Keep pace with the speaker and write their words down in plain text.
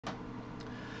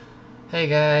Hey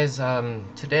guys,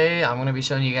 today I'm going to be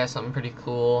showing you guys something pretty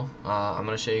cool. I'm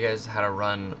going to show you guys how to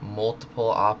run multiple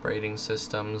operating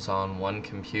systems on one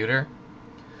computer.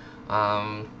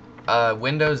 Um,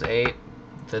 Windows 8,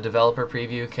 the developer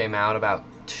preview came out about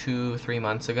 2-3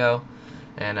 months ago,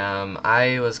 and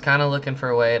I was kind of looking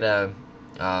for a way to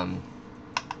um,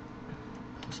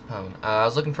 I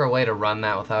was looking for a way to run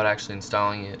that without actually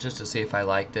installing it, just to see if I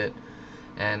liked it.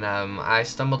 And I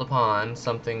stumbled upon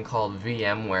something called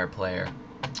VMware Player.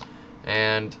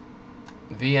 And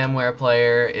VMware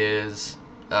Player is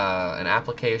an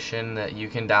application that you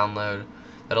can download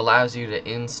that allows you to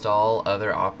install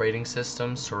other operating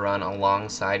systems to run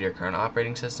alongside your current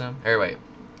operating system. Or wait,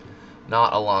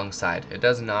 not alongside. It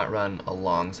does not run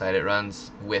alongside. It runs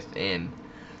within.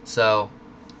 So,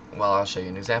 well, I'll show you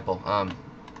an example.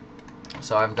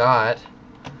 So I've got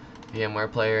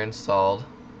VMware Player installed.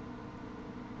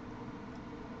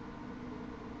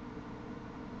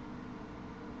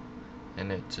 And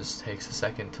it just takes a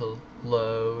second to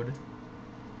load.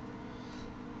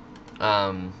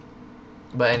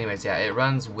 But anyways, yeah, it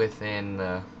runs within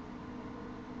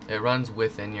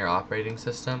your operating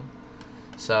system.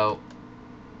 So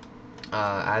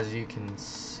as you can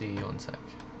see, one sec.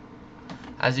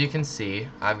 As you can see,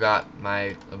 I've got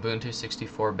my Ubuntu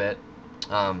 64-bit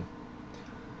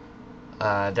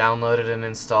downloaded and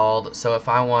installed. So if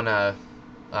I wanted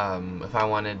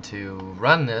to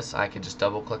run this, I could just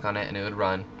double click on it and it would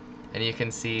run. And you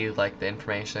can see like the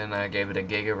information. I gave it a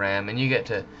gig of RAM, and you get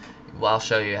to, well, I'll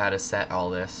show you how to set all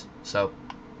this. So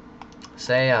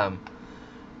so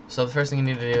the first thing you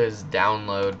need to do is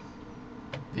download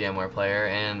VMware Player,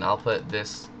 and I'll put the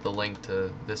link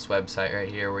to this website right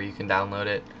here where you can download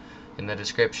it in the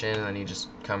description, and then you just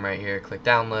come right here, click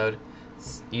download.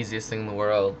 It's the easiest thing in the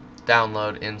world.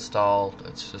 Download, install,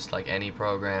 it's just like any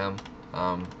program.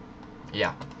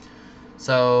 Yeah.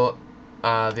 So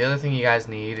the other thing you guys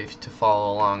need to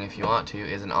follow along if you want to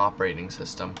is an operating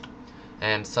system.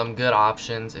 And some good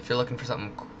options, if you're looking for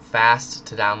something fast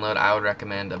to download, I would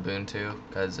recommend Ubuntu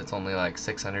because it's only like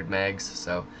 600 megs,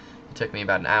 so it took me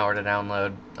about an hour to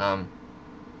download.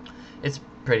 It's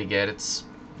pretty good. It's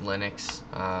Linux.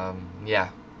 Yeah.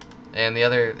 And the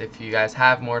other, if you guys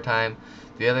have more time,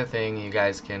 the other thing you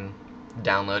guys can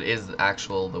download is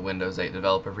the Windows 8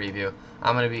 developer preview.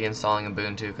 I'm going to be installing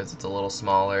Ubuntu because it's a little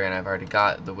smaller, and I've already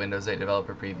got the Windows 8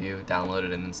 developer preview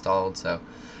downloaded and installed, so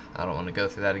I don't want to go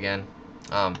through that again.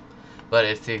 But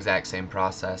it's the exact same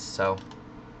process. So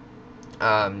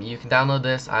you can download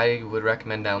this. I would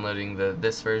recommend downloading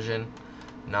this version,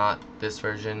 not this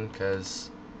version, because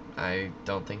I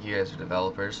don't think you guys are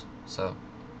developers. So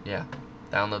yeah,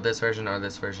 download this version or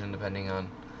this version depending on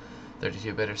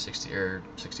 32-bit or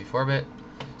 64-bit.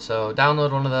 So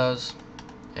download one of those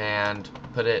and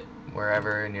put it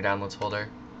wherever in your downloads folder,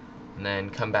 and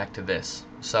then come back to this.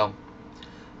 So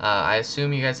I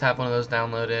assume you guys have one of those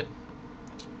downloaded.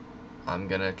 I'm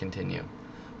gonna continue.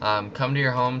 Come to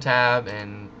your home tab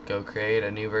and go create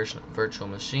a new virtual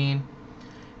machine,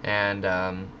 and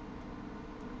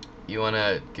you want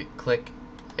to click.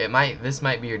 This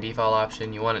might be your default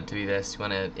option. You want it to be this. You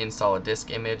want to install a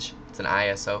disk image. It's an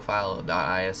ISO file, a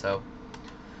 .iso.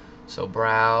 So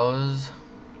browse,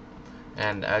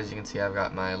 and as you can see, I've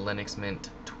got my Linux Mint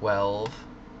 12,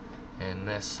 and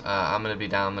this I'm gonna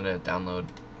download,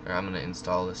 or I'm gonna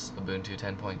install this Ubuntu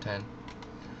 10.10.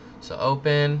 So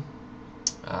open,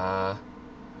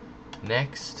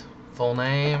 next, full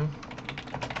name,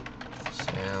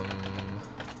 Sam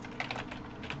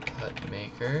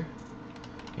Hutmaker.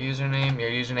 Username, your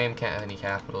username can't have any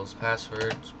capitals.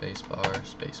 Password, spacebar,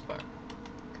 spacebar.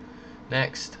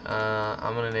 Next,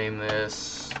 I'm gonna name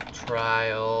this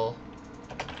Trial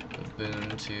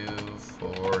Ubuntu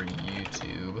for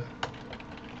YouTube.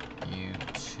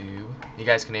 You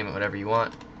guys can name it whatever you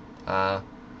want.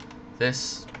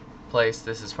 This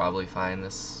is probably fine.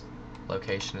 This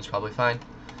location is probably fine.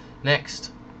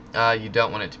 Next, you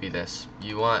don't want it to be this.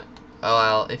 You want,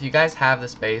 well, if you guys have the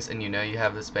space and you know you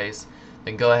have the space,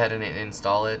 then go ahead and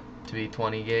install it to be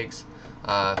 20 gigs.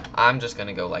 I'm just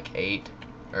gonna go like 8,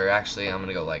 or actually I'm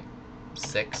gonna go like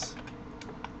 6,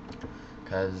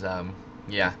 because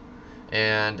yeah,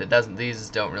 and these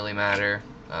don't really matter.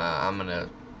 I'm gonna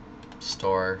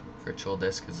store virtual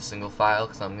disk as a single file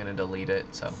because I'm gonna delete it,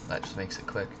 so that just makes it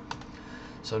quick.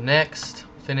 So next,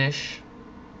 finish,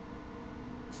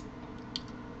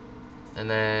 and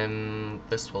then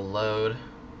this will load.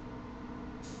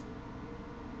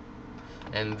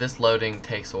 And this loading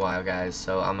takes a while, guys,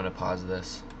 so I'm gonna pause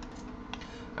this.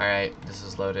 Alright, this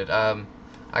is loaded. I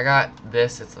got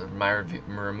this. It's my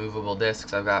removable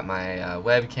discs. I've got my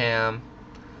webcam,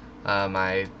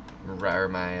 my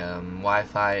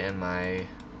Wi-Fi and my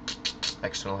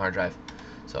external hard drive.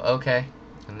 So okay,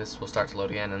 and this will start to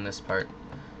load again, and this part,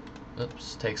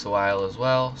 oops, takes a while as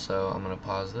well. So I'm gonna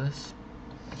pause this.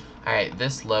 All right,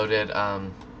 this loaded.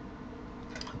 I'll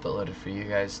put loaded for you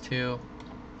guys too,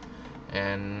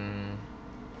 and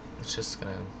it's just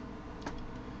gonna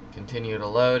continue to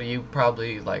load. You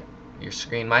probably like your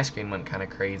screen. My screen went kind of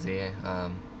crazy.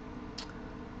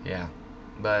 Yeah,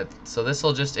 but so this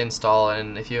will just install,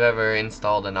 and if you've ever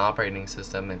installed an operating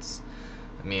system, it's,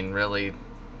 I mean, really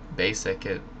basic.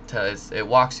 It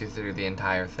walks you through the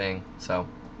entire thing. So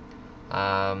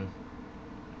from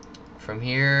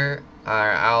here,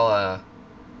 I'll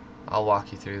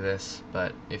walk you through this.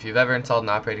 But if you've ever installed an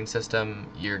operating system,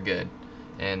 you're good.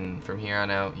 And from here on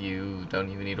out, you don't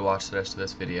even need to watch the rest of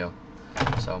this video.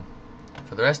 So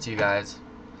for the rest of you guys,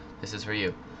 this is for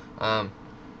you.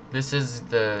 This is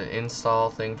the install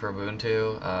thing for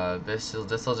Ubuntu. This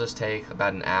will just take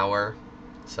about an hour,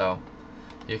 so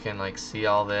you can like see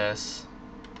all this.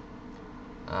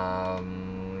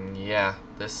 Yeah,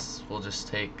 this will just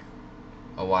take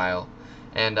a while,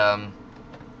 and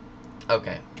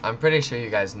okay, I'm pretty sure you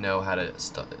guys know how to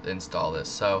install this.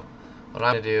 So what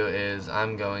I'm gonna do is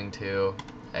I'm going to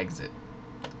exit.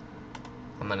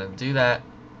 I'm gonna do that,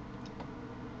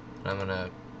 and I'm gonna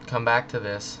come back to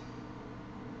this.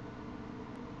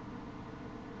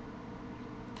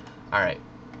 Alright,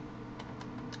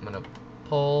 I'm going to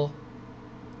pull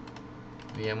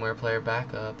VMware Player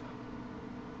back up.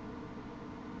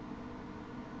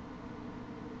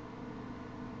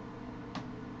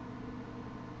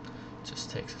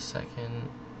 Just takes a second.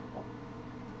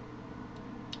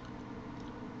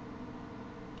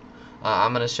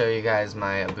 I'm going to show you guys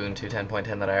my Ubuntu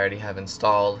 10.10 that I already have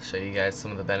installed, show you guys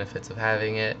some of the benefits of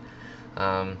having it.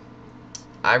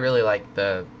 I really like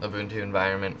the Ubuntu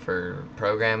environment for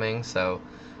programming, so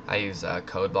I use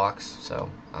code blocks.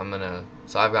 So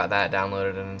I've got that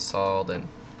downloaded and installed and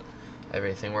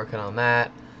everything working on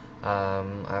that.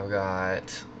 I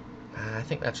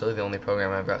think that's really the only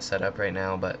program I've got set up right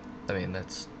now, but I mean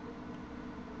that's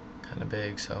kind of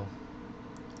big, so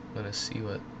I'm gonna see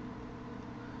what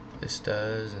this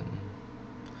does. And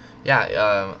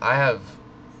yeah, I have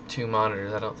two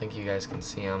monitors. I don't think you guys can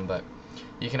see them, but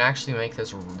you can actually make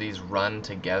these run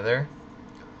together.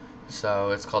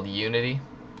 So it's called Unity,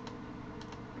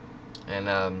 and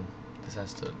this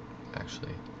has to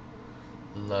actually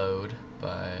load.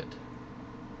 But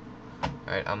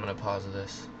alright, I'm gonna pause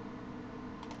this.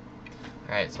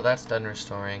 Alright, so that's done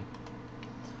restoring.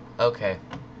 Okay,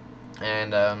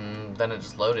 and then it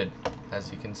just loaded,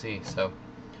 as you can see. So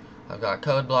I've got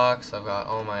code blocks, I've got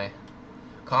all my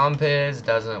Compiz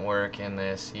doesn't work in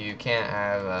this. You can't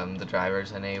have the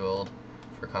drivers enabled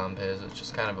for Compiz, which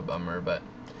is kind of a bummer, but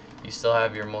you still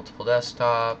have your multiple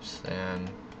desktops, and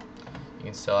you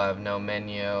can still have no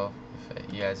menu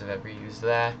if you guys have ever used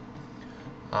that.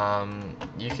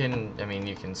 You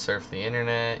can surf the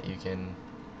internet, you can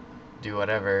do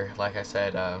whatever. Like I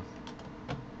said,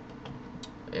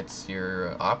 it's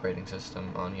your operating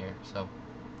system on here. So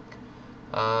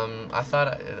I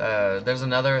thought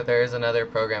there is another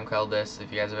program called this.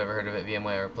 If you guys have ever heard of it,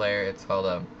 VMware Player. It's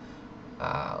called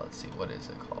let's see, what is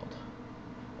it called?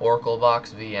 Oracle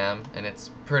Box VM, and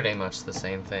it's pretty much the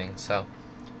same thing. So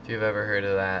if you've ever heard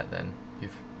of that, then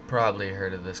you've probably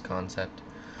heard of this concept.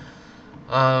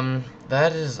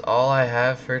 That is all I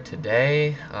have for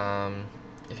today.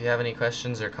 If you have any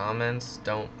questions or comments,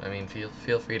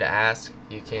 feel free to ask.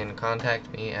 You can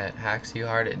contact me at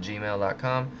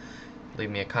hacksyouhard@gmail.com. Leave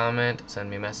me a comment, send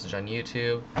me a message on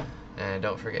YouTube, and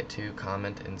don't forget to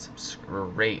comment and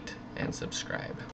rate and subscribe.